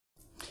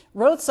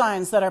Road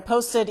signs that are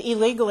posted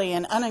illegally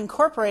in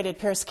unincorporated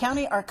Pierce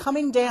County are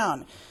coming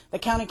down. The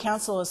County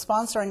Council is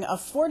sponsoring a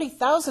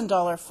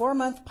 $40,000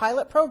 four-month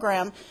pilot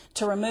program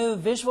to remove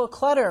visual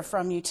clutter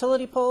from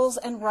utility poles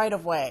and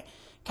right-of-way.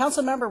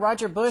 Councilmember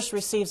Roger Bush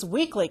receives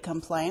weekly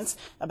complaints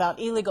about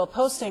illegal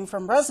posting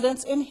from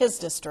residents in his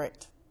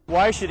district.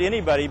 Why should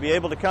anybody be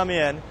able to come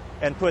in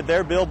and put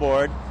their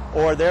billboard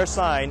or their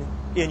sign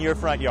in your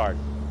front yard?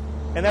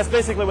 And that's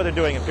basically what they're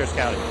doing in Pierce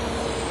County.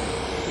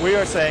 We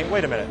are saying,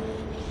 wait a minute.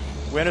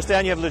 We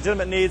understand you have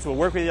legitimate needs, we'll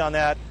work with you on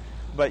that,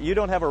 but you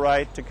don't have a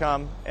right to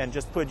come and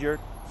just put your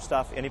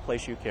stuff any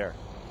place you care.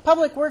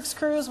 Public Works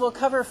crews will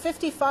cover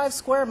 55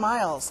 square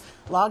miles,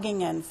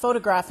 logging and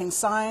photographing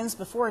signs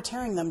before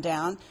tearing them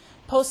down.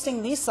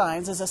 Posting these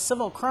signs is a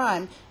civil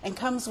crime and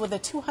comes with a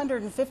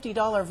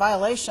 $250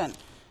 violation.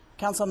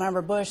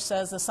 Councilmember Bush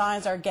says the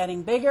signs are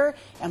getting bigger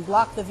and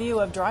block the view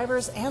of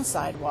drivers and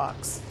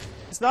sidewalks.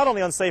 It's not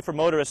only unsafe for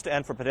motorists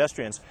and for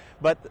pedestrians,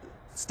 but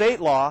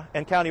state law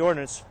and county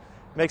ordinance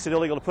makes it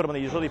illegal to put them on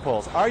the utility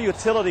poles. Our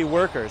utility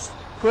workers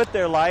put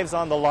their lives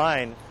on the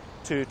line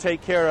to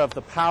take care of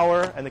the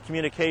power and the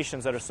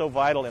communications that are so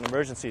vital in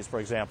emergencies, for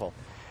example.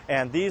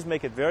 And these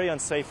make it very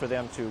unsafe for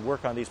them to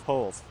work on these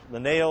poles. The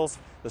nails,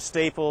 the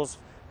staples,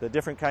 the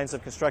different kinds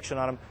of construction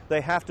on them,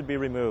 they have to be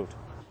removed.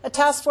 A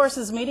task force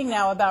is meeting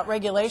now about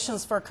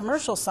regulations for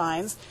commercial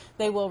signs.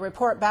 They will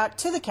report back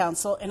to the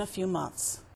council in a few months.